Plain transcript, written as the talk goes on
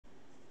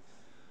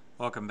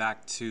Welcome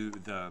back to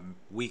the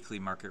weekly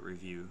market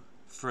review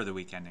for the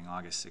week ending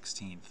August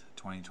 16th,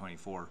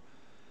 2024.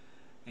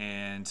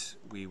 And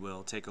we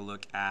will take a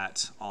look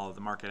at all of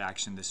the market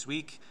action this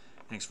week.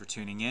 Thanks for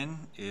tuning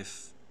in.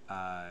 If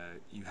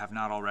you have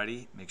not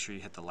already, make sure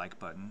you hit the like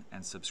button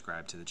and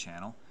subscribe to the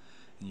channel.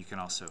 And you can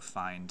also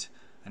find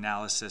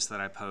analysis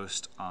that I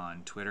post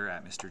on Twitter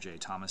at Mr. J.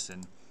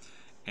 Thomason.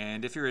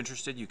 And if you're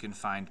interested, you can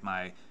find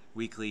my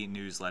weekly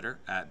newsletter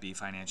at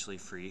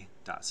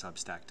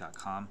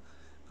befinanciallyfree.substack.com.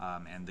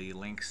 And the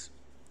links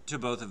to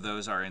both of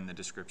those are in the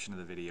description of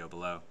the video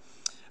below.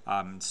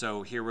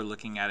 So here we're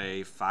looking at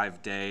a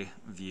 5-day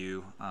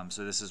view.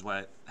 So this is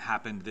what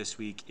happened this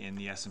week in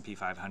the S&P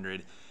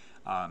 500.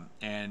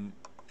 And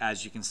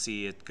as you can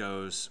see, it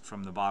goes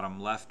from the bottom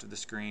left of the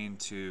screen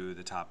to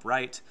the top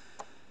right.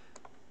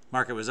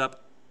 Market was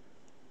up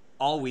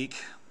all week.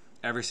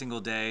 Every single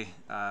day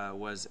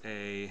was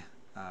a,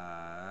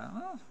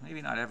 well,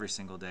 maybe not every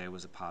single day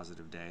was a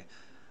positive day.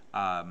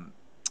 I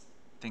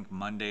think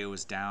Monday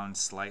was down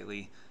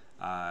slightly,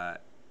 and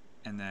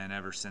then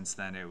ever since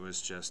then it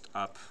was just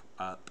up,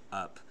 up,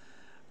 up.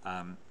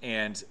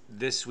 And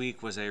this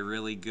week was a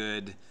really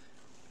good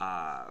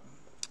kind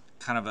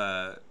of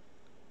a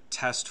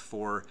test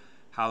for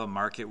how the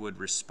market would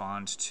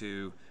respond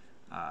to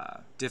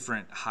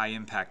different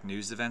high-impact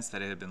news events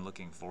that it had been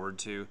looking forward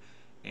to.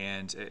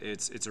 And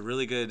it's a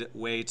really good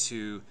way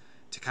to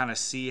kind of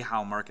see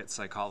how market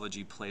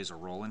psychology plays a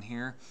role in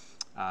here.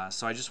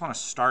 So I just want to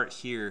start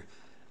here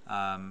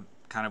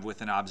kind of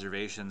with an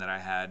observation that I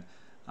had.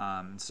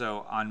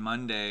 So on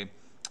Monday,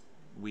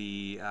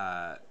 we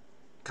kind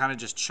of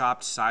just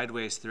chopped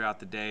sideways throughout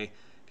the day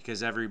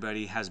because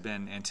everybody has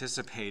been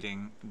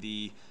anticipating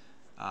the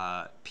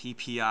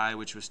PPI,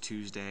 which was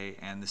Tuesday,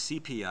 and the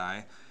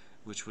CPI,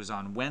 which was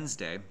on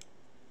Wednesday,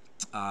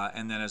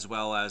 and then as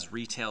well as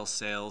retail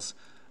sales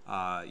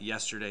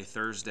yesterday,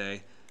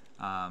 Thursday,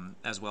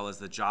 as well as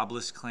the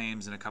jobless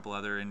claims and a couple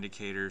other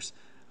indicators.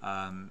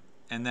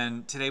 And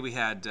then today we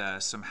had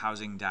some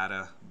housing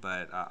data,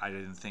 but I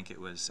didn't think it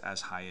was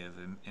as high of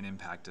an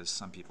impact as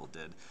some people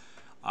did.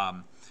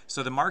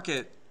 So the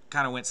market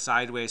kind of went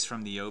sideways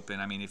from the open.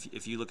 I mean,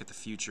 if you look at the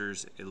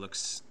futures, it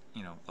looks,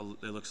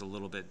 it looks a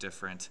little bit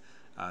different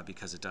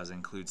because it does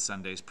include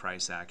Sunday's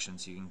price action.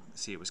 So you can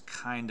see it was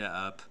kind of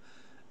up,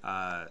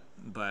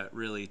 but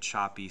really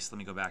choppy. So let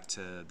me go back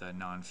to the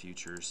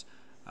non-futures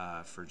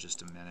for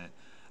just a minute.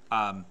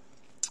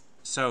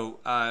 So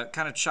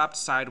kind of chopped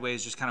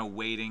sideways, just kind of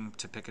waiting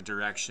to pick a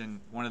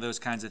direction. One of those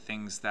kinds of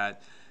things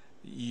that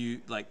you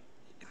like,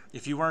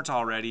 if you weren't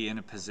already in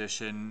a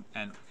position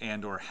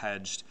and or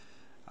hedged,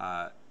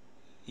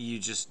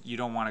 you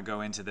don't want to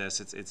go into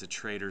this. It's a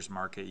trader's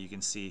market. You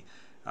can see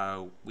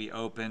we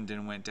opened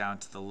and went down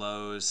to the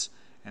lows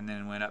and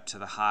then went up to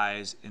the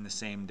highs in the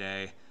same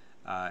day,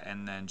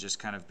 and then just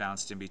kind of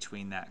bounced in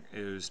between that. It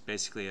was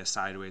basically a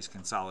sideways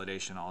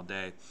consolidation all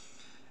day.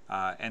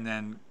 And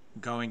then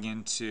going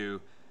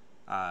into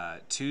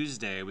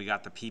Tuesday, we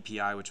got the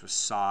PPI, which was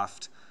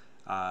soft,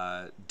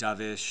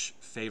 dovish,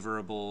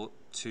 favorable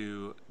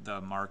to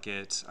the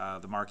market.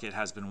 The market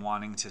has been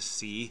wanting to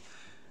see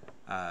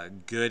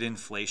good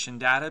inflation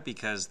data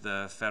because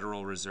the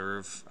Federal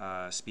Reserve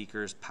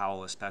speakers,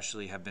 Powell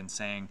especially, have been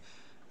saying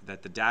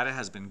that the data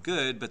has been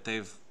good, but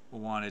they've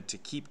wanted to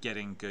keep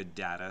getting good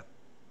data.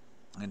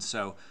 And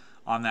so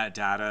on that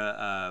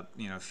data,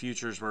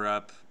 futures were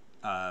up.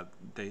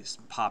 They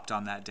popped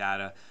on that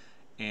data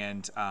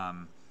and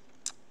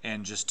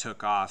just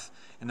took off.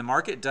 And the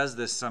market does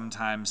this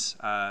sometimes.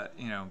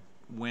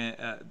 When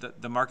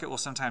the market will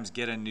sometimes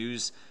get a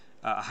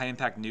high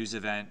impact news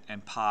event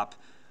and pop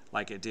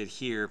like it did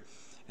here,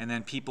 and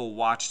then people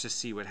watch to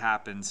see what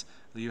happens.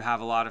 You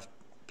have a lot of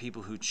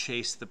people who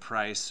chase the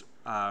price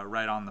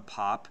right on the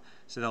pop,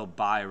 so they'll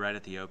buy right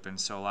at the open.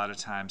 So a lot of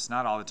times,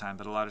 not all the time,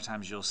 but a lot of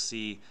times you'll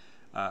see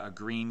a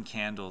green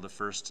candle. The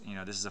first,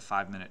 this is a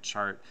 5-minute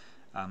chart.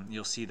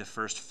 You'll see the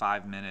first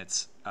 5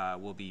 minutes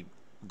will be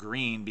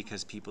green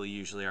because people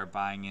usually are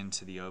buying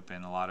into the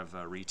open. A lot of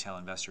retail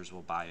investors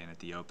will buy in at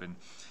the open.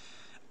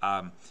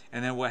 And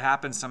then what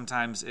happens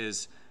sometimes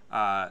is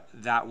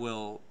that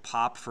will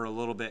pop for a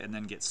little bit and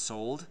then get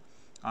sold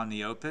on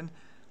the open.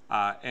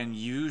 And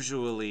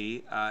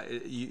usually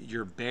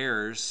your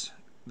bears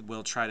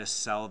will try to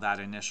sell that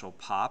initial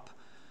pop.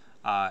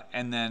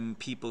 And then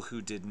people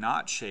who did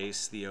not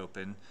chase the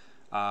open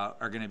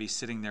are going to be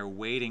sitting there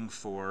waiting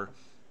for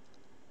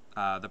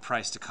the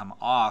price to come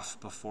off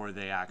before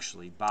they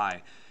actually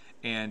buy.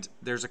 And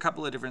there's a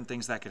couple of different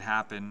things that could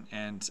happen.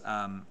 And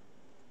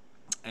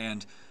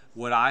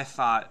what I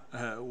thought,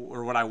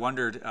 or what I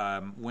wondered,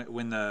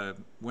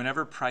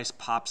 whenever price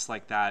pops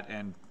like that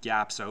and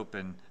gaps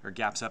open or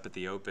gaps up at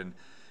the open,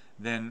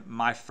 then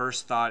my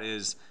first thought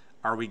is,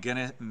 are we going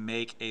to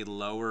make a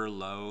lower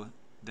low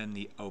than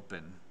the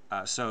open?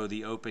 So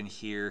the open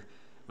here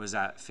was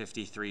at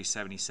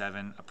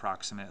 53.77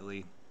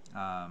 approximately.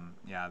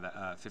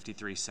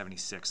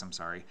 53.76, I'm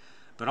sorry,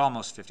 but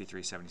almost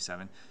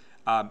 53.77.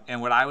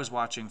 And what I was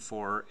watching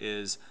for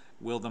is,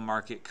 will the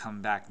market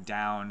come back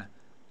down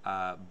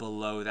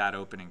below that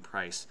opening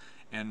price.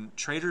 And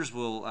traders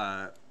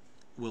will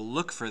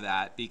look for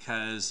that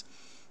because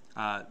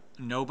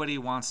nobody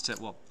wants to,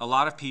 well, a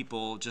lot of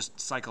people just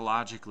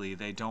psychologically,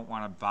 they don't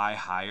want to buy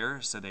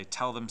higher, so they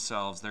tell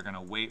themselves they're going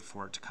to wait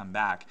for it to come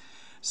back.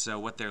 So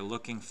what they're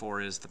looking for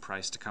is the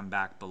price to come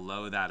back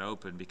below that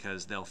open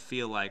because they'll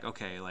feel like,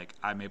 okay, like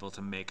I'm able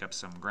to make up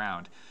some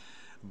ground.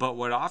 But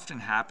what often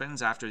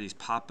happens after these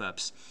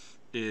pop-ups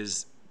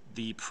is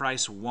the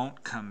price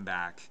won't come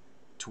back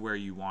to where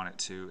you want it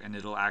to, and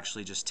it'll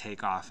actually just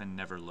take off and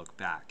never look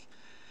back.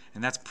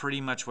 And that's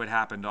pretty much what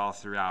happened all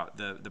throughout.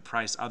 The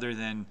price, other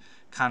than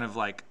kind of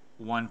like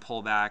one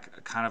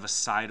pullback, kind of a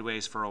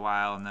sideways for a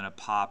while, and then a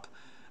pop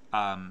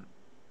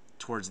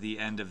towards the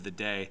end of the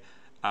day.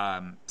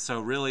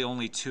 So really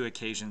only 2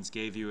 occasions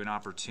gave you an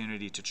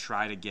opportunity to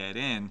try to get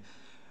in.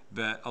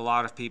 But a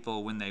lot of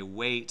people, when they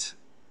wait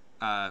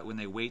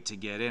to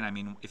get in, I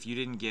mean, if you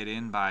didn't get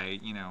in by,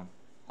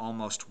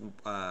 almost,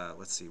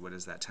 let's see, what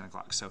is that, 10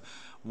 o'clock? So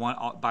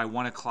by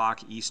 1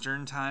 o'clock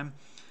Eastern time,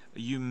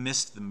 you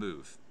missed the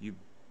move. You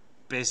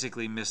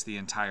basically missed the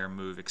entire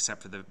move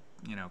except for the,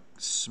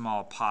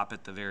 small pop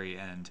at the very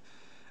end.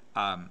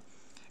 And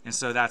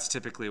so that's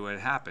typically what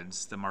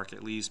happens. The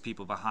market leaves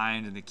people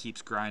behind and it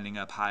keeps grinding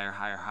up higher,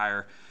 higher,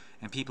 higher.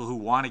 And people who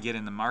want to get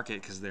in the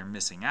market because they're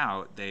missing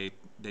out, they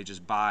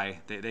just buy.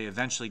 They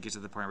eventually get to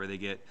the point where they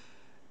get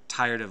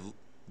tired of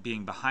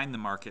being behind the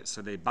market,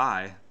 so they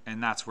buy,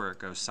 and that's where it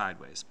goes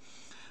sideways.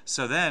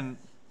 So then,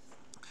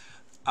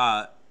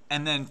 and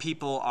then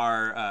people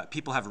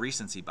have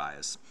recency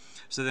bias.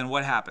 So then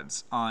what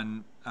happens?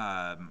 On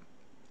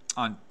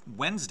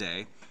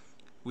Wednesday,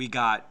 we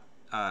got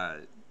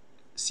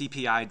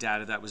CPI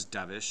data that was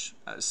dovish.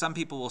 Some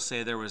people will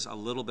say there was a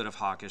little bit of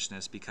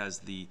hawkishness because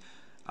the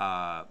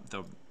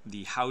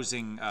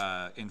housing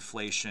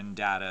inflation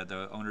data,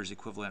 the owner's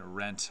equivalent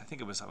rent, I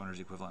think it was owner's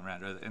equivalent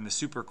rent, and the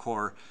super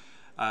core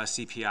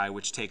CPI,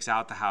 which takes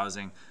out the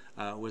housing,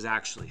 was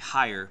actually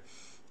higher.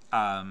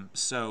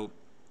 So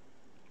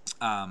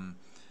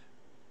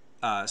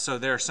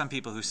there are some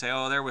people who say,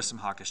 oh, there was some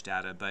hawkish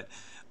data, but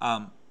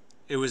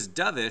it was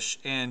dovish,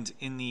 and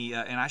in the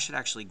and I should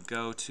actually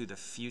go to the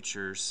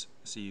futures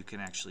so you can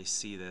actually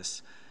see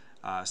this.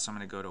 So I'm going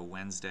to go to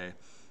Wednesday.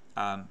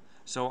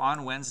 So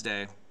on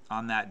Wednesday,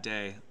 on that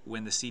day,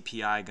 when the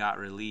CPI got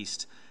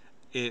released,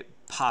 it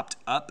popped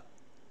up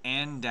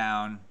and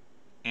down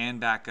and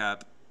back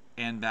up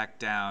and back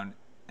down,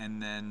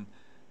 and then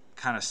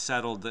kind of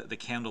settled. The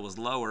candle was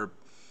lower,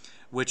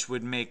 which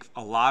would make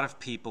a lot of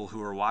people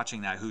who are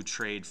watching that, who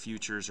trade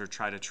futures or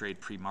try to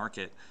trade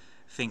pre-market,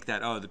 think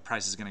that, oh, the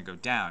price is going to go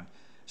down.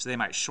 So they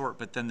might short,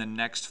 but then the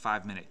next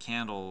 5-minute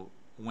candle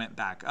went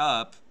back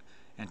up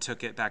and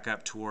took it back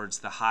up towards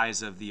the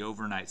highs of the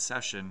overnight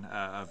session,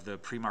 of the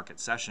pre-market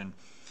session.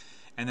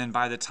 And then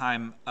by the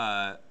time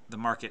the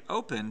market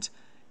opened,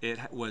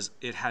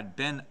 it had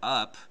been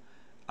up,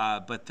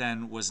 but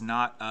then was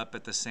not up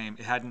at the same,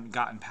 it hadn't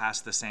gotten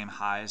past the same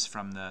highs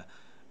from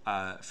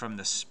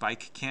the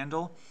spike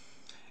candle.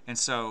 And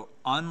so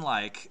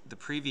unlike the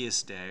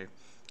previous day,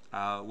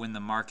 when the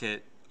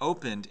market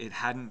opened,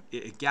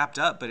 it gapped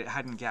up, but it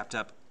hadn't gapped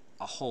up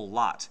a whole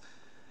lot.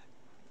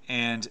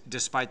 And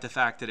despite the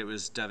fact that it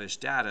was dovish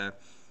data,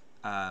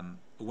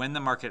 when the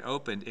market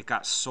opened, it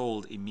got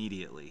sold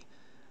immediately.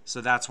 So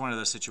that's one of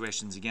those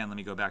situations. Again, let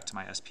me go back to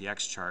my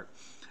SPX chart.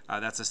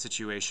 That's a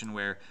situation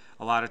where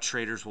a lot of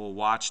traders will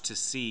watch to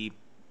see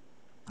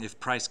if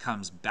price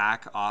comes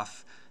back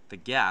off the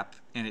gap,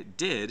 and it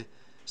did.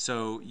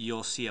 So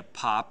you'll see a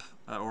pop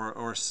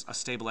or a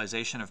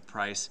stabilization of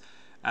price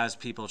as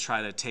people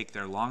try to take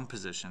their long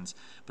positions.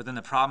 But then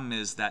the problem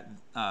is that,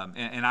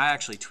 and I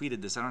actually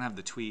tweeted this. I don't have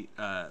the tweet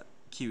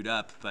queued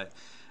up, but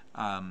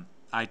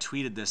I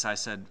tweeted this. I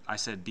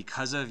said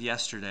because of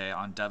yesterday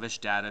on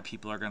dovish data,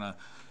 people are going to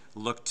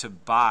look to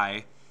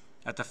buy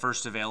at the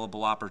first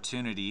available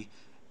opportunity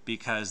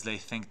because they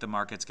think the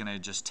market's going to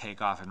just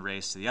take off and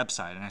race to the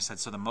upside. And I said,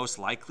 so the most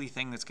likely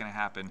thing that's going to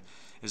happen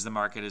is the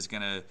market is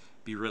going to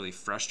be really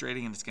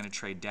frustrating and it's going to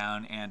trade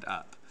down and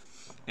up.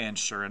 And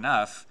sure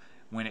enough,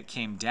 when it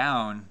came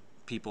down,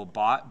 people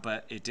bought,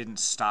 but it didn't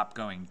stop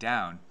going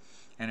down.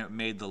 And it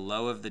made the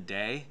low of the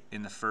day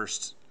in the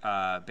first,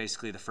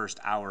 basically the first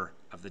hour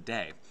of the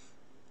day.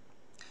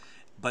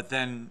 But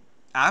then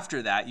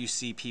after that, you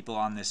see people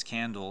on this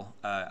candle.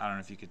 I don't know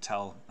if you could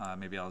tell.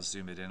 Maybe I'll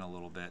zoom it in a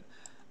little bit.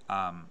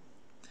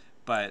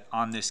 But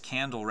on this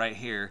candle right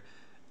here,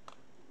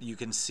 you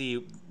can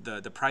see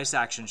the price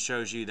action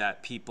shows you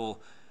that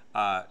people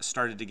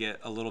started to get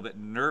a little bit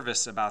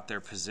nervous about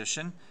their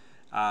position.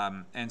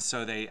 And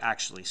so they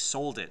actually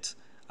sold it.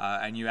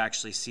 And you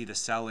actually see the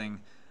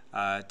selling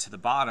to the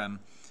bottom.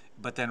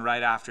 But then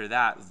right after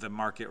that, the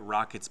market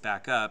rockets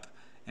back up.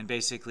 And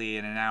basically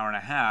in an hour and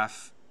a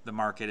half, the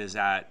market is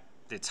at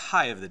its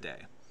high of the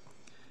day.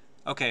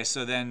 Okay,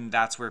 so then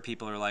that's where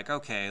people are like,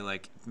 okay,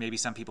 like maybe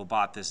some people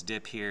bought this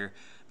dip here.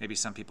 Maybe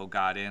some people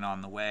got in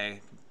on the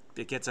way.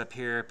 It gets up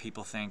here.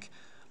 People think,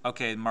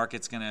 okay,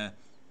 market's going to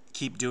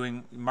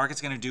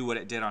do what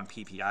it did on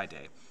PPI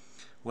day.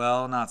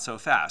 Well, not so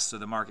fast. So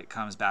the market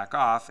comes back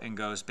off and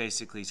goes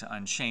basically to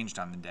unchanged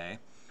on the day.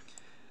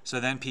 So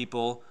then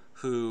people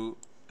who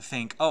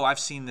think, oh, I've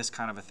seen this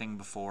kind of a thing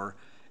before,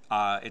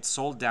 it's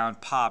sold down,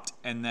 popped,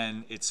 and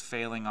then it's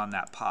failing on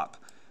that pop.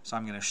 So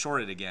I'm going to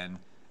short it again.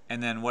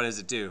 And then what does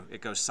it do?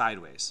 It goes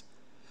sideways.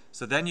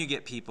 So then you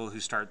get people who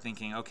start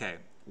thinking, okay,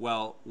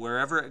 well,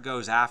 wherever it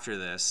goes after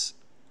this,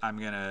 I'm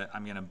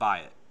gonna buy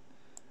it.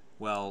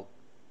 Well,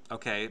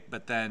 okay,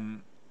 but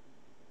then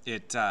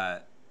it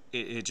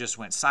just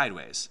went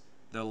sideways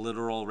the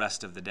literal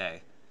rest of the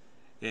day.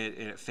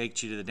 It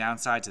faked you to the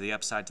downside, to the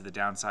upside, to the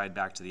downside,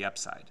 back to the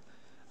upside.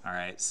 All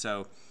right,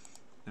 so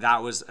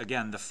that was,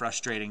 again, the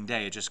frustrating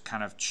day. It just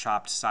kind of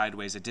chopped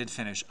sideways. It did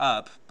finish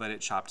up, but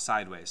it chopped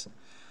sideways.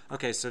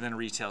 Okay, so then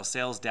retail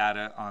sales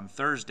data on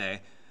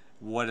Thursday.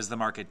 What does the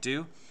market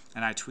do?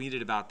 And I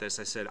tweeted about this.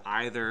 I said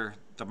either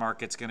the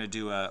market's going to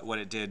do what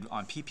it did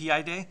on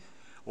PPI day,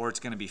 or it's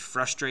going to be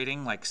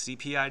frustrating like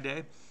CPI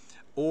day,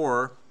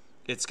 or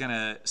it's going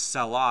to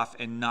sell off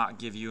and not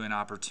give you an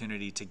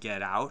opportunity to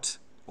get out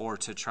or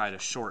to try to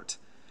short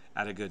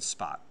at a good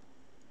spot.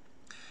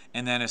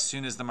 And then as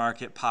soon as the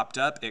market popped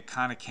up, it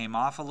kind of came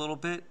off a little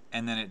bit,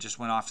 and then it just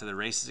went off to the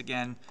races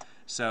again.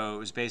 So it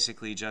was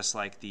basically just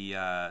like the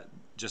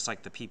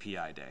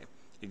PPI day,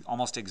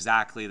 almost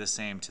exactly the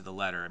same to the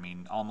letter. I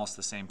mean, almost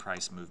the same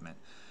price movement.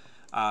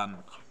 And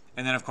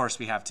then of course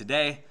we have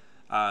today.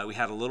 We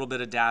had a little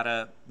bit of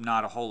data,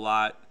 not a whole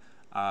lot.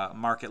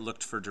 Market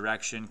looked for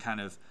direction,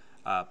 kind of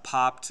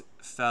popped,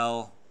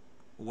 fell,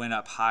 went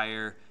up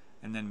higher,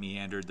 and then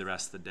meandered the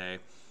rest of the day.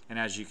 And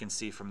as you can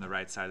see from the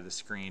right side of the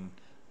screen,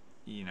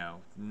 you know,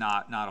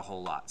 not a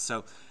whole lot.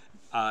 So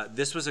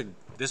this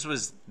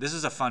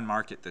is a fun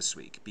market this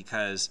week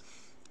because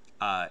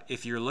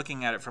if you're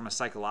looking at it from a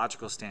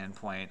psychological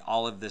standpoint,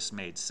 all of this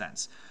made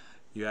sense.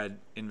 You had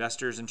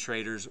investors and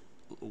traders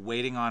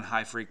waiting on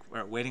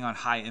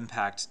high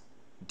impact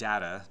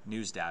data,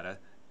 news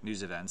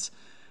events,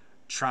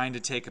 trying to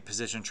take a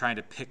position, trying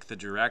to pick the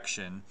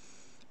direction,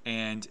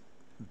 and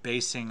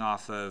basing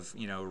off of,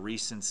 you know,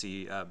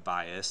 recency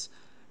bias,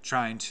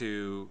 trying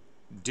to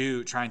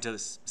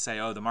say,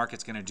 oh, the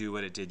market's going to do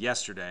what it did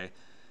yesterday.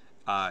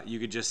 You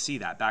could just see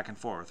that back and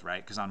forth,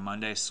 right? Because on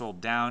Monday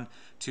sold down,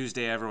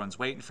 Tuesday everyone's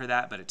waiting for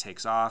that, but it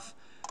takes off.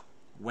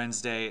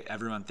 Wednesday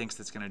everyone thinks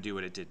that's going to do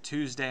what it did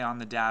Tuesday on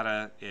the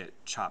data. It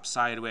chops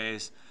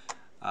sideways.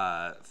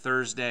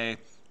 Thursday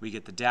we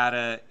get the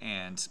data,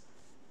 and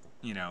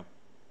you know,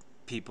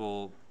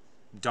 people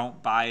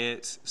don't buy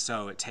it,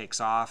 so it takes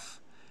off.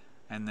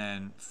 And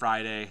then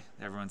Friday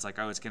everyone's like,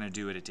 oh, it's going to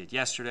do what it did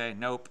yesterday.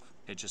 Nope,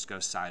 it just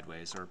goes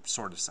sideways, or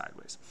sort of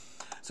sideways.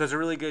 So it's a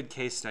really good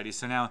case study.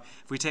 So now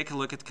if we take a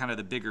look at kind of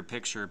the bigger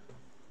picture,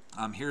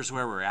 here's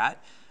where we're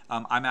at.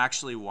 I'm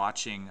actually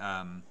watching,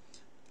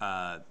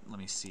 let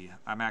me see,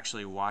 I'm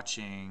actually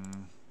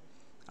watching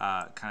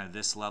kind of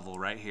this level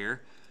right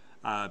here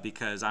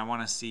because I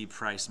want to see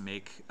price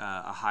make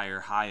a higher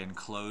high and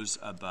close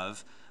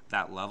above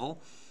that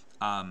level.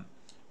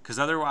 Because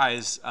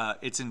otherwise,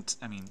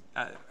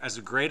 as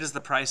great as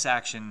the price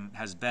action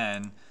has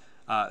been,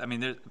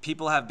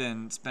 people have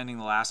been spending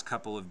the last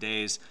couple of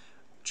days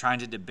trying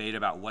to debate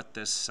about what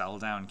this sell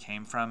down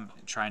came from,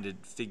 trying to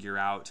figure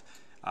out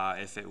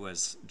if it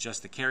was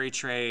just the carry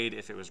trade,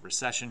 if it was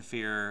recession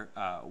fear,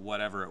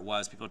 whatever it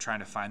was. People are trying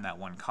to find that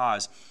one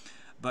cause.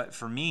 But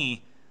for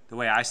me, the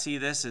way I see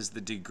this is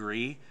the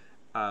degree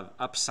of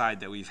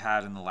upside that we've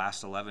had in the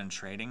last 11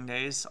 trading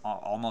days,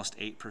 almost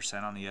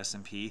 8% on the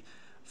S&P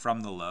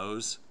from the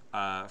lows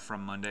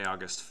from Monday,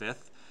 August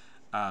 5th.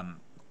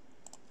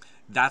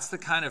 That's the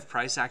kind of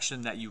price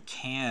action that you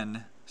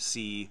can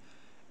see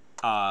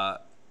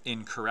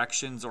in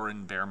corrections or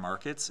in bear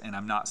markets. And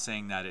I'm not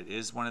saying that it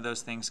is one of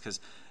those things because,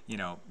 you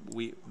know,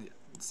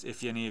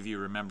 if any of you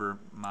remember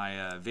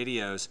my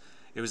videos,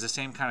 it was the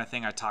same kind of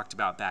thing I talked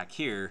about back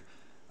here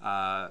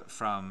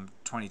from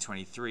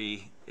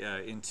 2023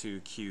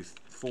 into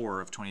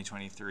Q4 of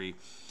 2023,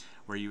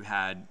 where you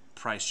had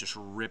price just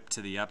ripped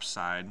to the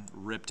upside,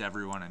 ripped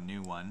everyone a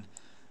new one.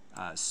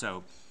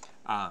 So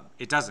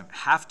it doesn't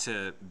have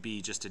to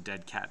be just a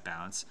dead cat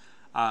bounce.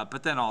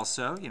 But then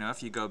also, you know,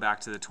 if you go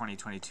back to the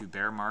 2022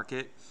 bear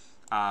market,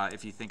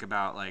 if you think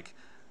about like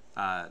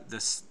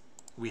this,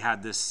 we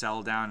had this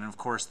sell down, and of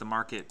course the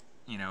market,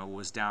 you know,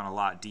 was down a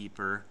lot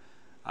deeper.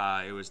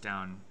 It was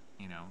down,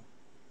 you know,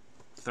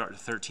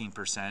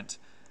 13%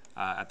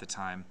 at the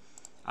time.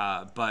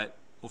 But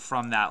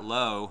from that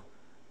low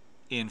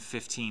in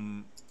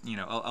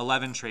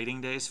 11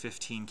 trading days,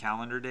 15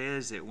 calendar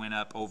days, it went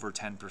up over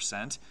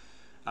 10%.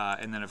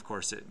 And then of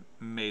course it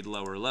made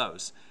lower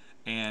lows.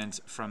 And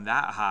from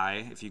that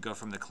high, if you go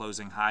from the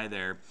closing high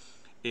there,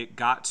 it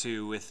got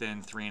to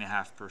within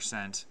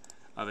 3.5%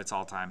 of its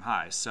all-time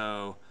high.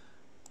 So,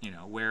 you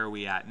know, where are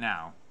we at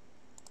now?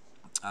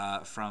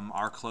 From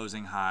our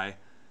closing high,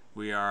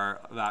 we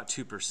are about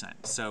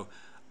 2%. So,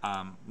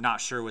 not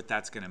sure what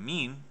that's going to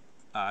mean.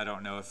 I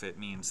don't know if it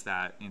means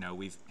that, you know,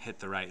 we've hit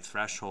the right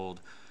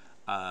threshold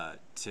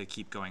to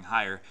keep going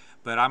higher.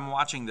 But I'm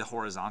watching the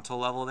horizontal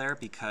level there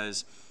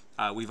because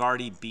we've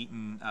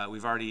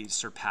already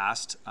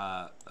surpassed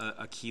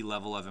a key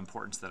level of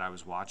importance that I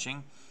was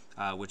watching,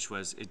 which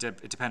was, it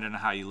depended on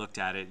how you looked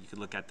at it. You could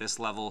look at this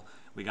level,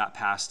 we got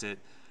past it,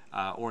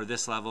 or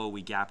this level,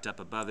 we gapped up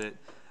above it.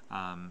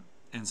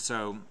 And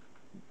so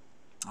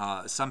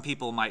some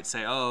people might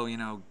say, oh, you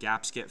know,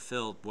 gaps get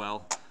filled.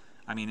 Well,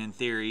 I mean, in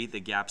theory, the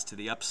gaps to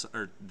the ups,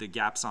 or the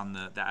gaps on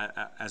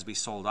as we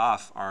sold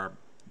off, are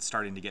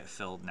starting to get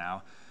filled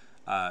now.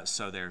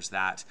 So there's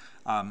that.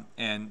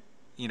 And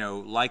you know,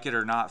 like it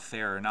or not,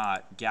 fair or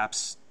not,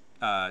 gaps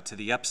to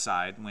the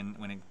upside,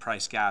 when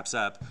price gaps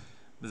up,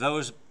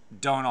 those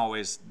don't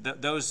always,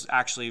 those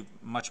actually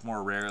much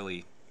more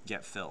rarely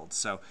get filled.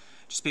 So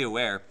just be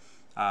aware.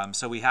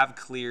 So we have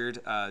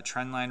cleared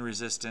trendline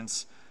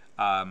resistance,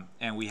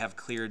 and we have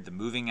cleared the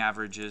moving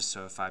averages.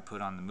 So if I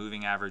put on the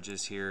moving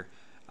averages here,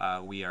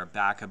 we are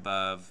back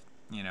above,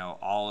 you know,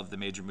 all of the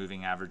major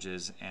moving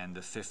averages, and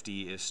the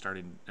 50 is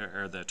starting,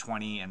 or the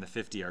 20 and the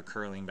 50 are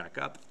curling back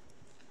up.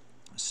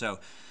 So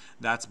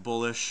that's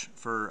bullish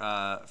for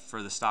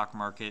the stock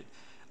market,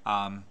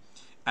 and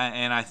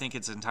I think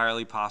it's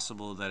entirely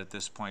possible that at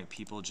this point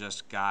people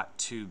just got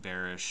too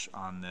bearish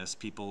on this.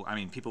 People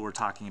were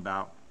talking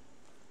about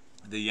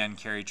the yen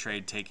carry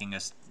trade taking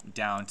us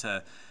down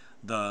to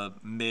the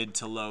mid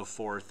to low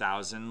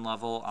 4,000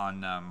 level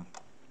on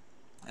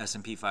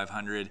S&P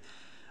 500.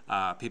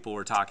 People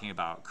were talking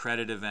about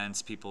credit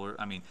events.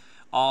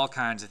 All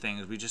kinds of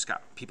things.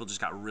 People just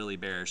got really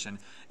bearish,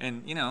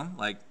 and you know,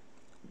 like,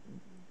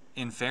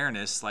 in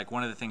fairness, like,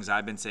 one of the things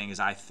I've been saying is,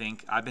 I've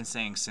been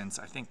saying since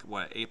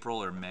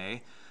April or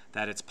May,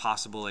 that it's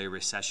possible a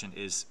recession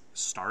is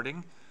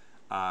starting.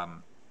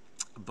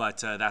 But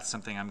that's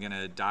something I'm going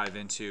to dive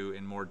into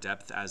in more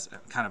depth as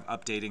kind of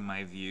updating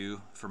my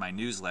view for my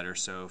newsletter.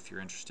 So if you're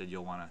interested,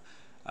 you'll want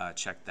to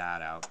check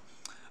that out.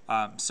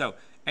 So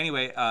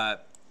anyway,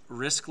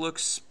 risk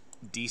looks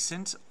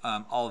decent,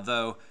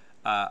 although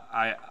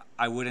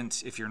I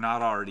wouldn't, if you're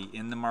not already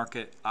in the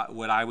market,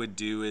 what I would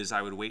do is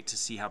I would wait to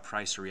see how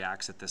price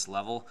reacts at this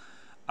level.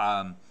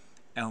 And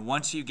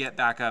once you get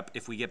back up,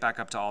 if we get back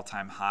up to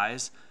all-time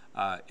highs,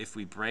 if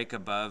we break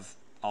above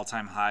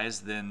all-time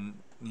highs, then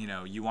you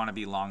know, you want to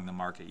be long the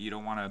market. You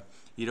don't want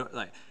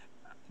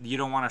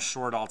to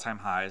short all-time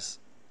highs,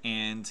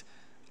 and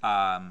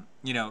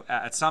you know,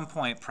 at some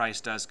point price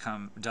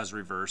does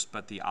reverse,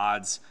 but the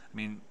odds, I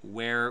mean,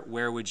 where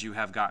would you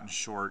have gotten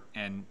short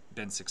and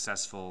been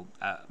successful,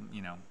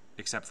 you know,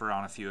 except for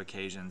on a few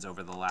occasions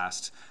over the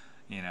last,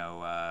 you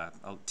know,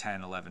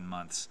 10, 11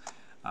 months?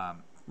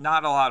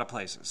 Not a lot of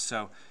places.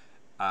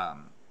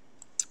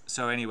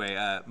 So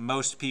anyway,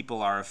 most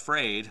people are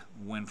afraid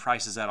when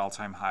price is at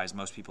all-time highs.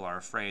 Most people are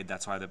afraid.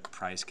 That's why the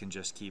price can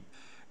just keep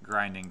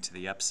grinding to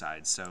the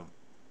upside. So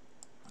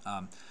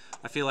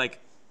I feel like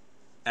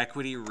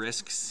equity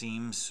risk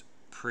seems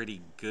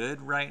pretty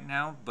good right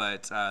now,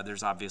 but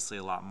there's obviously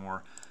a lot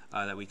more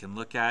that we can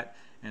look at.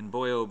 And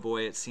boy, oh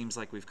boy, it seems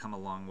like we've come a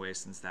long way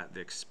since that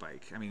VIX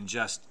spike. I mean,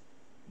 just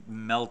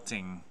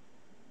melting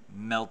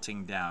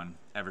down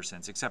ever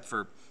since, except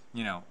for,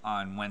 you know,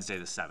 on Wednesday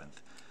the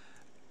 7th.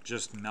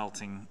 Just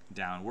melting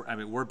down.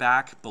 We're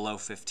back below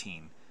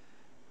 15.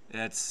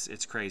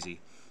 It's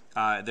crazy.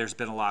 There's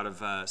been a lot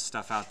of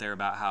stuff out there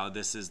about how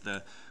this is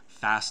the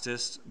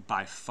fastest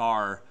by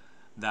far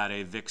that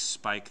a VIX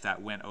spike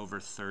that went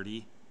over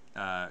 30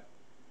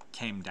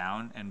 came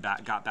down and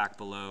got back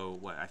below,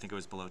 what, I think it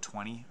was below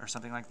 20 or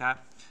something like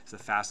that. It's the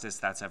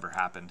fastest that's ever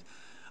happened.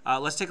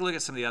 Let's take a look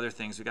at some of the other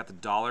things. We got the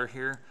dollar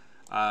here,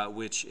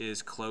 which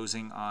is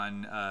closing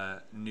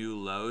on new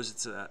lows.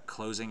 It's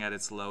closing at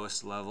its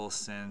lowest level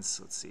since,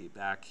 let's see,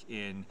 back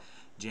in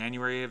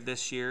January of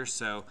this year.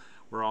 So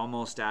we're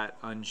almost at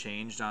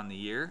unchanged on the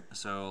year.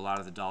 So a lot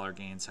of the dollar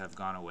gains have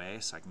gone away.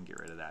 So I can get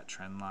rid of that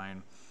trend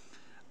line.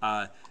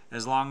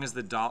 As long as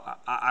the dollar,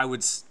 I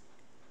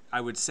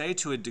would say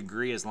to a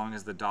degree, as long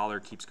as the dollar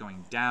keeps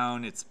going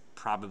down, it's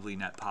probably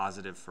net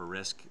positive for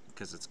risk,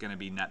 because it's going to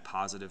be net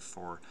positive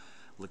for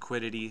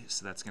liquidity.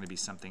 So that's going to be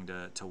something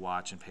to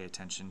watch and pay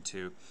attention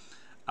to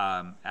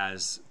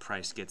as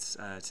price gets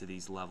to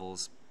these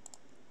levels.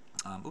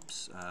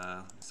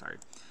 Sorry.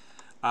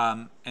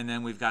 And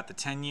then we've got the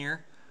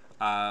 10-year,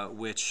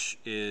 which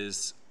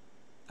is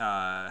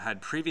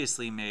had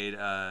previously made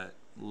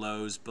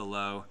lows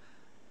below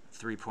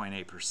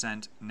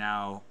 3.8%,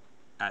 now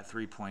at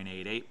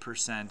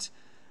 3.88%,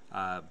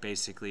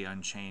 basically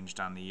unchanged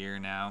on the year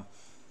now.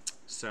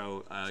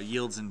 So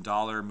yields in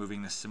dollar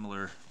moving a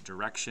similar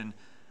direction.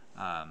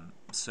 And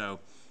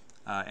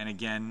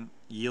again,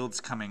 yields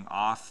coming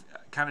off,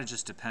 kind of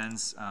just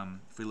depends.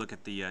 If we look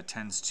at the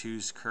 10s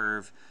 2s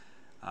curve,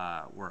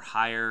 we're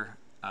higher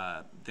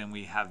than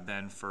we have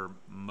been for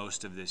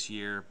most of this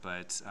year,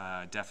 but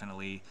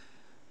definitely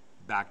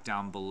back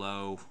down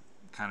below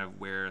kind of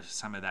where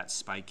some of that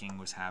spiking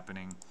was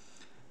happening.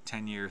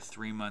 10-year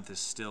 3-month is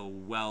still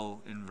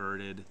well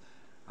inverted,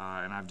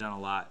 and I've done a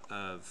lot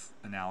of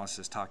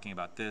analysis talking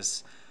about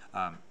this.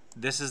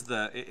 This is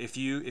the, if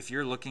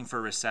you're looking for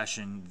a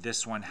recession,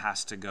 this one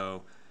has to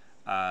go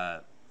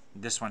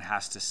this one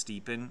has to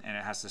steepen, and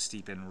it has to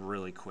steepen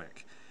really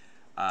quick.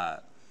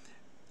 A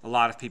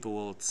lot of people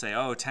will say,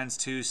 oh,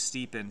 10s2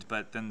 steepened,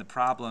 but then the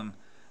problem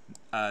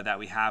that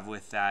we have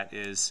with that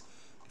is,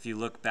 if you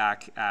look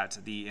back at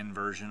the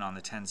inversion on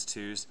the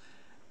 10s2s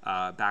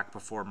back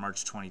before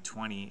March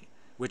 2020,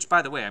 which,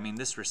 by the way, I mean,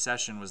 this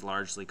recession was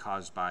largely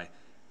caused by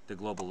the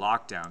global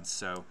lockdowns.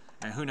 So,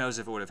 and who knows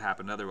if it would have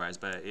happened otherwise,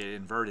 but it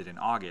inverted in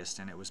August,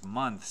 and it was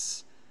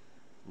months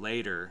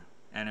later,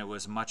 and it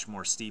was much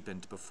more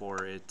steepened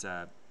before it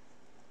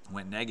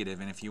went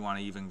negative. And if you want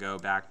to even go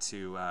back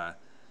to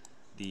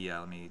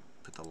let me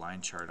put the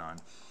line chart on.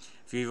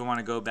 If you even want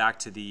to go back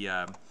to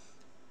the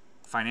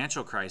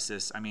financial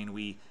crisis, I mean,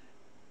 we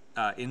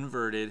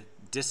inverted,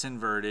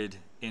 disinverted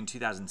in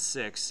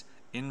 2006,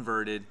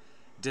 inverted,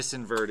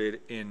 disinverted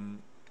in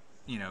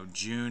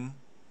June,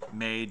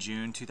 May,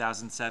 June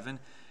 2007,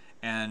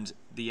 and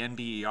the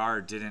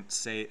NBER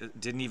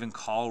didn't even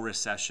call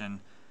recession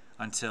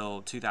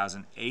until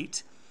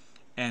 2008,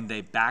 and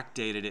they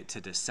backdated it to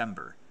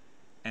December.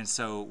 And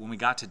so when we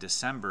got to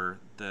December,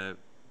 the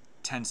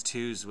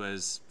 10s2s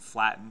was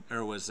flattened,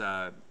 or was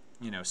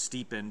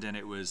steepened, and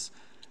it was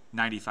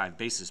 95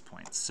 basis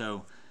points.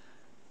 So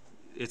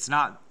it's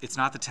not the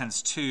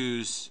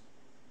 10s2s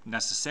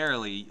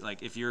necessarily.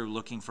 Like, if you're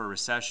looking for a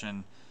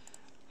recession,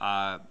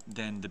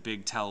 then the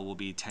big tell will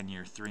be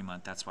 10-year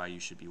 3-month. That's why you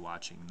should be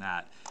watching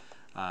that.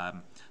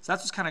 So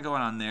that's what's kind of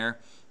going on there.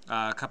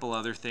 A couple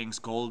other things.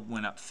 Gold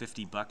went up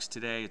 $50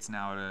 today. It's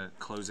now at a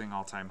closing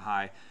all-time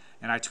high.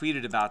 And I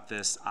tweeted about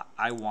this.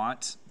 I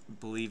want,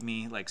 believe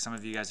me, like some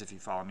of you guys, if you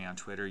follow me on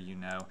Twitter, you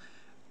know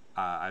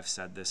I've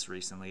said this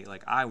recently.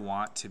 Like, I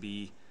want to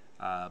be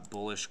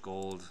bullish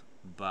gold,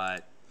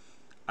 but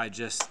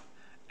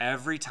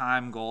every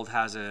time gold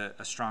has a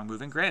strong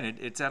move, and granted,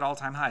 it's at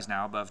all-time highs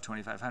now, above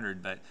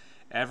 2,500, but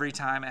every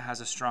time it has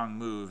a strong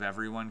move,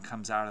 everyone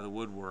comes out of the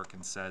woodwork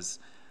and says,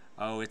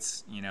 oh,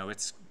 it's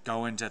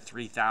going to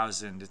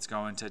 3,000, it's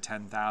going to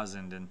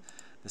 10,000, and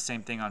the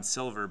same thing on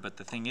silver. But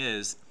the thing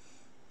is,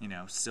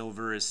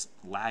 silver is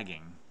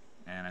lagging,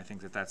 and I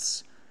think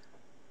that's,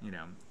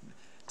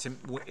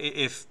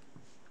 if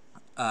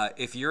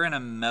you're in a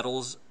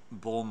metals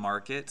bull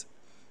market,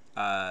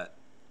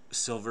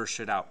 silver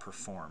should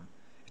outperform.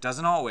 It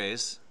doesn't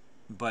always,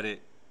 but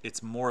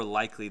it's more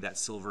likely that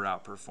silver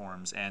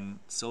outperforms, and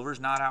silver's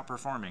not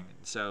outperforming.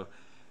 So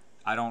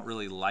I don't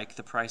really like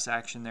the price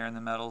action there in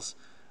the metals.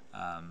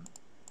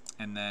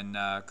 And then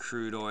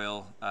crude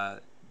oil,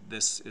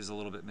 this is a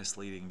little bit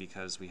misleading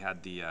because we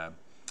had the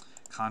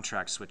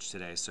contract switch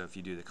today. So if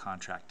you do the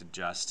contract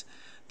adjust,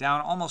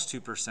 down almost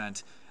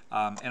 2%.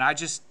 And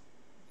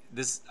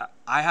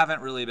I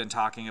haven't really been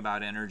talking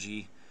about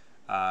energy.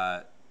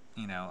 I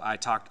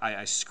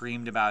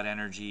screamed about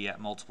energy at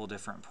multiple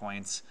different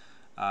points,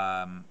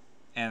 and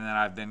then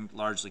I've been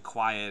largely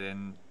quiet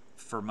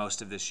for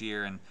most of this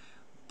year, and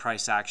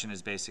price action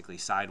is basically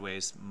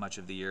sideways much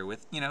of the year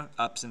with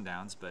ups and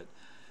downs, but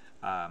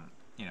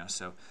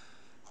so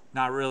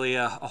not really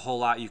a whole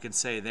lot you can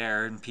say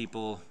there. And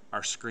people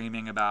are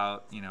screaming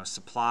about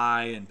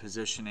supply and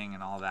positioning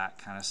and all that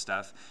kind of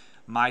stuff.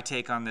 My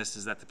take on this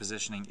is that the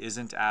positioning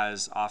isn't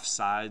as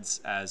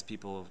offsides as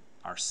people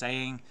are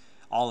saying,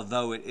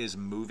 although it is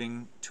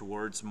moving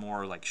towards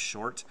more like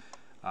short.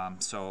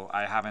 So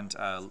I haven't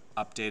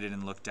updated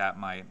and looked at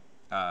my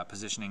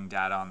positioning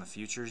data on the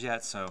futures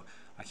yet, so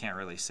I can't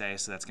really say.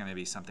 So that's going to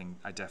be something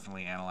I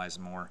definitely analyze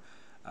more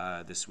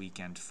this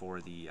weekend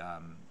for the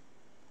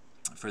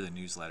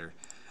newsletter.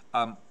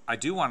 I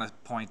do want to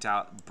point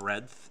out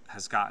breadth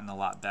has gotten a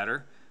lot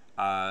better.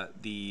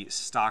 The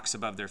stocks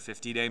above their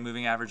 50-day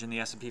moving average in the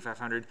S&P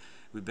 500,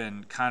 we've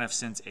been kind of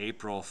since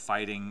April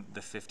fighting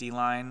the 50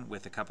 line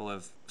with a couple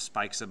of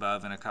spikes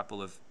above and a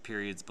couple of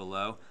periods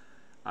below.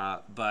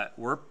 But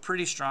we're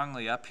pretty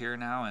strongly up here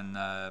now,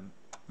 and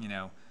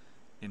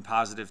in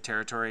positive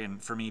territory.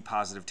 And for me,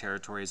 positive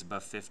territory is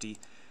above 50,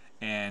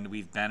 and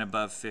we've been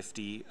above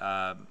 50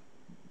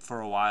 for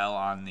a while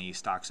on the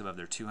stocks above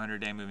their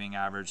 200-day moving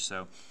average.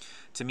 So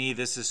to me,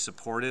 this is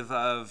supportive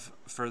of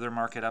further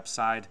market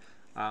upside.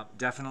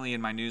 Definitely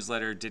in my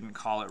newsletter, didn't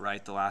call it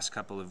right the last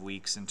couple of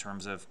weeks in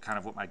terms of kind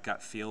of what my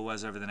gut feel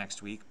was over the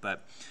next week.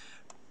 But,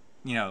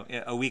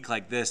 a week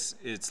like this,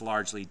 it's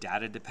largely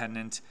data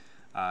dependent.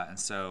 And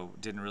so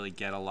didn't really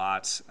get a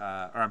lot,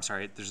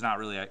 there's not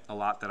really a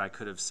lot that I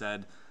could have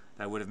said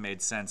that would have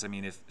made sense. I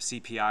mean, if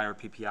CPI or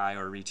PPI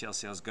or retail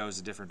sales goes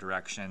a different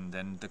direction,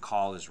 then the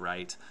call is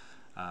right,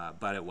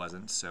 but it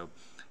wasn't. So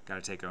got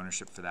to take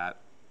ownership for that.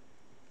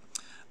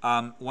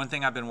 One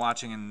thing I've been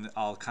watching, and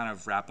I'll kind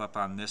of wrap up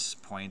on this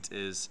point,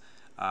 is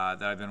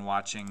that I've been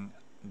watching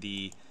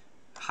the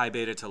high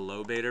beta to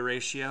low beta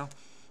ratio,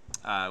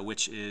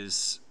 which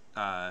is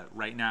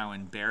right now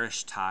in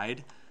bearish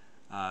tide.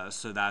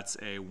 So that's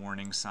a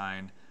warning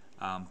sign.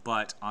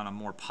 But on a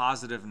more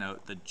positive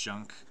note, the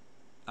junk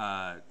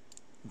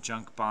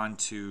bond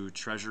to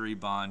treasury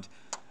bond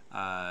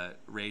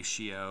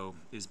ratio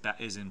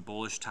is in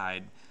bullish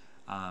tide.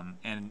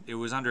 And it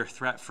was under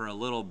threat for a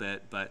little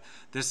bit, but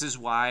this is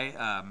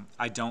why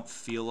I don't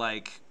feel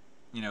like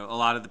you know, a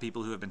lot of the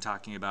people who have been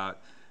talking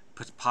about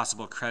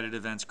possible credit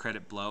events,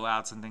 credit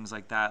blowouts, and things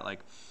like that, like,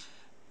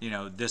 you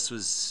know, this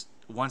was,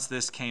 once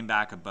this came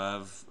back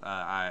above,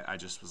 I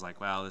just was like,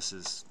 well, this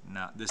is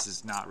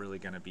not really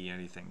going to be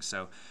anything.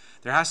 So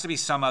there has to be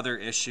some other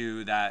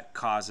issue that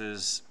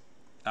causes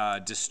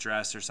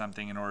distress or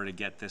something in order to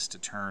get this to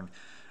turn.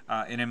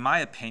 And in my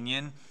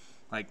opinion,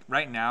 like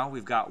right now,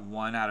 we've got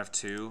 1 out of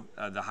 2,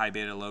 the high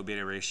beta, low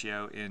beta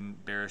ratio in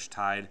bearish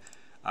tide.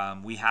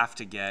 We have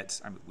to get,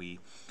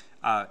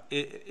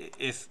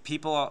 if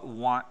people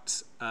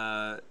want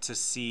to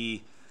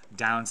see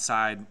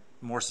downside,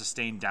 more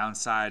sustained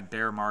downside,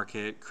 bear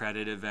market,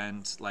 credit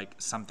event, like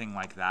something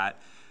like that,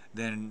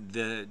 then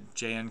the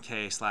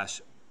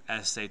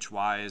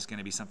JNK/SHY is going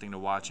to be something to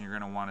watch, and you're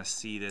going to want to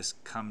see this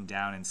come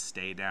down and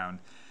stay down.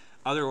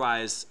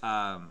 Otherwise,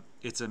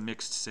 it's a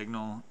mixed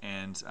signal,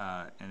 and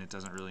it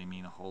doesn't really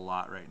mean a whole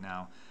lot right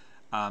now.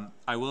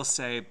 I will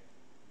say,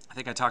 I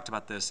think I talked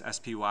about this,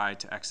 SPY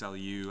to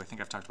XLU. I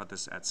think I've talked about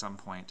this at some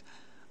point.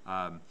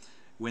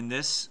 When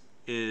this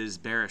is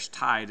bearish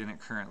tide, and it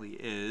currently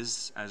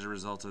is as a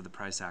result of the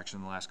price action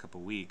in the last couple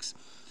of weeks,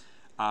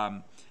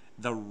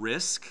 the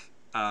risk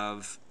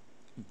of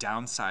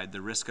downside,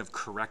 the risk of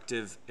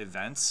corrective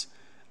events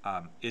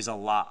is a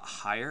lot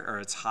higher, or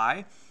it's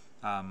high.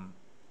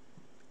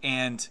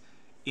 And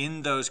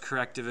in those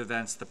corrective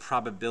events, the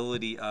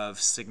probability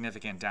of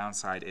significant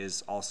downside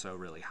is also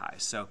really high.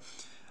 So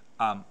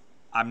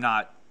I'm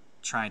not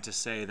trying to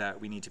say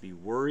that we need to be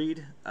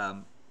worried,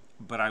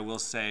 but I will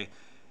say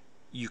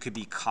you could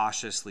be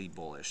cautiously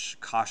bullish.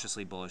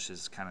 Cautiously bullish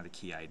is kind of the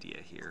key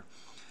idea here.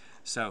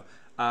 So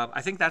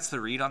I think that's the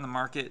read on the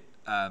market.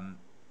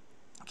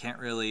 Can't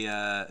really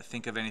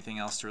think of anything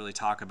else to really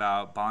talk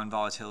about. Bond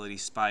volatility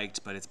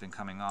spiked, but it's been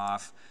coming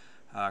off.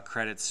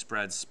 Credit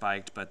spreads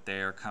spiked, but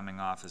they're coming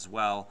off as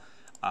well.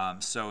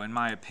 So in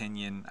my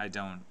opinion, I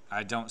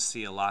don't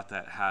see a lot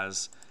that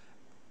has.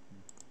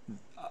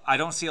 I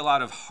don't see a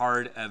lot of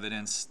hard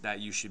evidence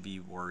that you should be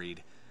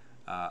worried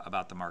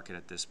about the market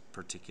at this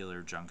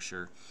particular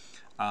juncture.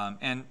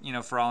 And you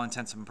know, for all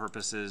intents and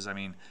purposes, I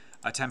mean,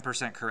 a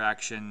 10%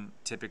 correction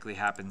typically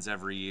happens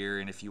every year,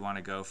 and if you want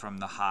to go from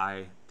the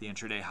high, the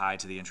intraday high,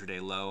 to the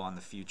intraday low on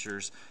the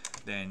futures,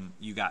 then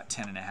you got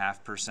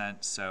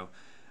 10.5%. So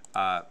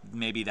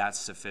maybe that's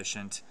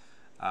sufficient.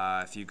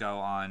 If you go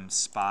on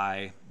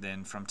SPY,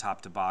 then from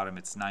top to bottom,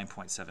 it's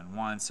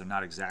 9.71, so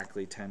not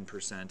exactly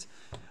 10%.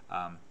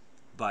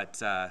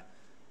 But I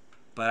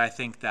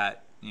think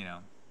that, you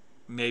know,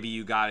 maybe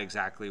you got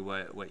exactly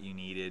what you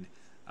needed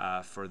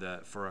for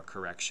a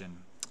correction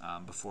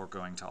before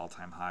going to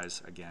all-time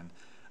highs again.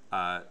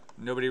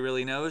 Nobody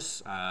really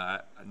knows.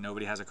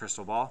 Nobody has a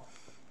crystal ball.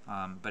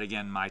 But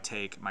again, my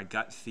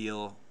gut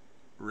feel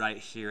right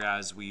here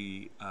as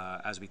we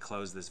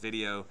close this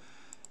video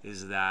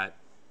is that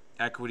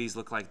equities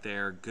look like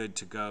they're good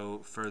to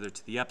go further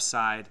to the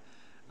upside.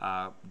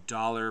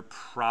 Dollar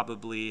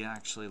probably,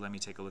 actually, let me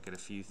take a look at a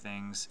few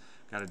things.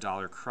 Got a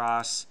dollar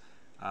cross.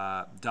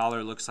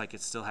 Dollar looks like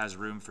it still has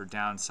room for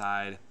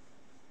downside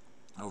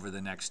over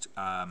the next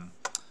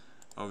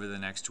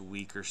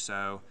week or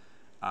so.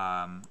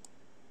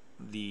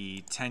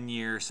 The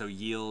 10-year, so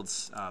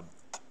yields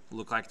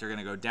look like they're going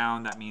to go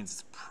down. That means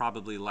it's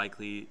probably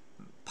likely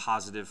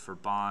positive for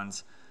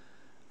bonds.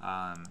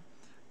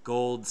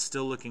 Gold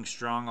still looking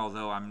strong,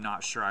 although I'm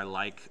not sure I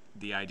like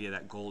the idea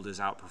that gold is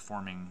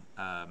outperforming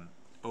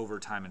over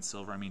time in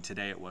silver. I mean,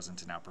 today it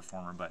wasn't an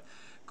outperformer, but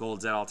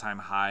gold's at all-time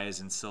highs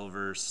and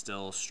silver's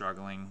still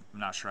struggling. I'm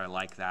not sure I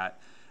like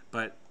that,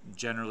 but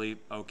generally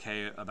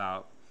okay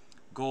about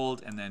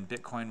gold. And then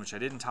Bitcoin, which I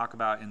didn't talk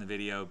about in the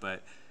video,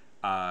 but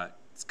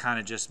it's kind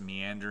of just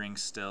meandering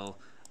still.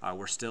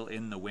 We're still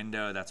in the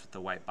window. That's what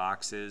the white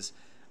box is.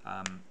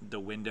 The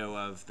window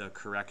of the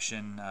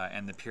correction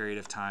and the period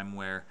of time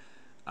where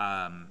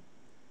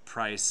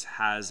price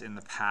has in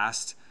the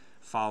past,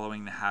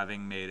 following the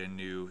halving, made a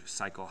new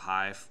cycle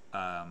high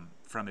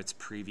from its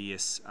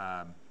previous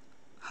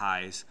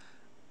highs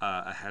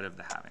ahead of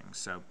the halving.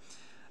 So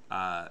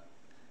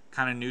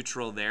kind of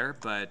neutral there,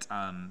 but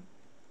I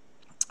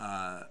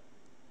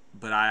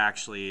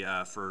actually,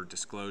 for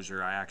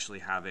disclosure, I actually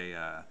have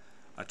a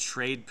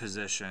trade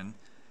position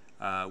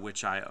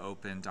which I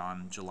opened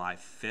on July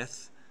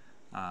 5th.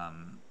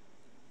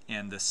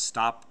 And the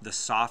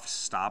soft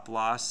stop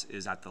loss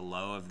is at the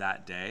low of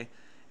that day,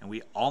 and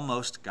we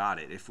almost got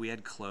it. If we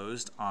had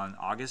closed on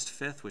August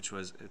 5th, which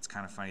was, it's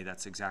kind of funny,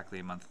 that's exactly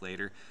a month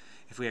later.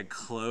 If we had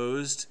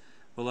closed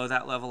below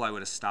that level, I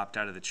would have stopped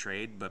out of the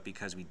trade, but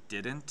because we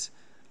didn't,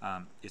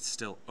 it's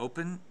still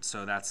open,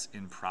 so that's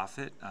in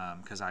profit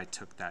because I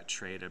took that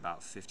trade at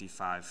about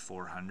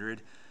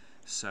 55,400.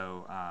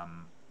 So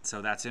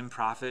that's in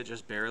profit,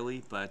 just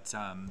barely, but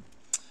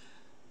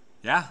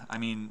yeah, I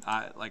mean,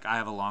 I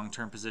have a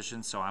long-term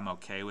position, so I'm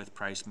okay with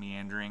price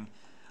meandering.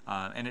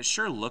 And it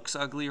sure looks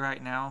ugly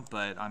right now,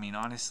 but I mean,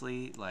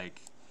 honestly,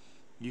 like,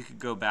 you could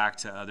go back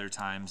to other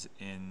times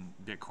in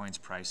Bitcoin's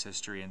price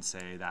history and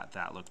say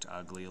that looked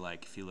ugly.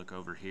 Like, if you look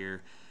over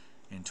here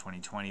in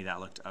 2020, that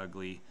looked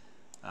ugly.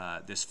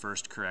 This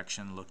first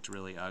correction looked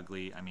really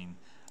ugly. I mean,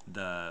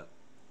 the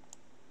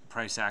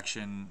price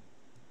action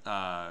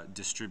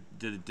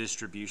the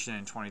distribution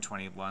in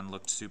 2021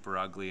 looked super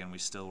ugly, and we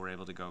still were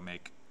able to go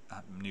make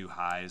new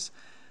highs.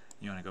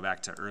 You want to go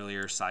back to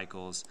earlier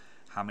cycles.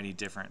 How many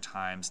different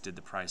times did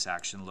the price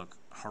action look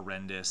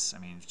horrendous? I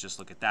mean, just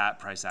look at that.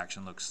 Price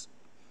action looks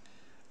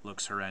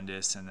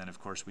horrendous, and then of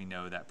course we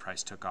know that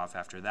price took off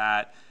after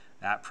that.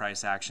 That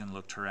price action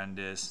looked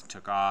horrendous,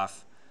 took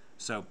off.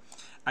 So,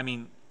 I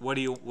mean, what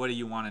do you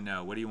want to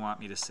know? What do you want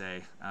me to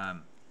say?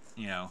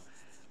 You know,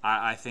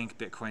 I think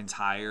Bitcoin's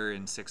higher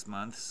in 6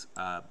 months,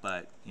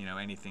 but you know,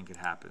 anything could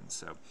happen.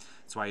 So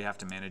that's why you have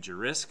to manage your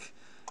risk,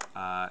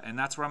 and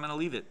that's where I'm going to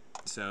leave it.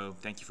 So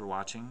thank you for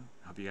watching.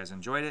 I hope you guys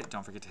enjoyed it.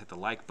 Don't forget to hit the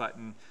like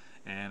button,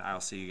 and I'll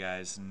see you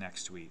guys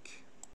next week.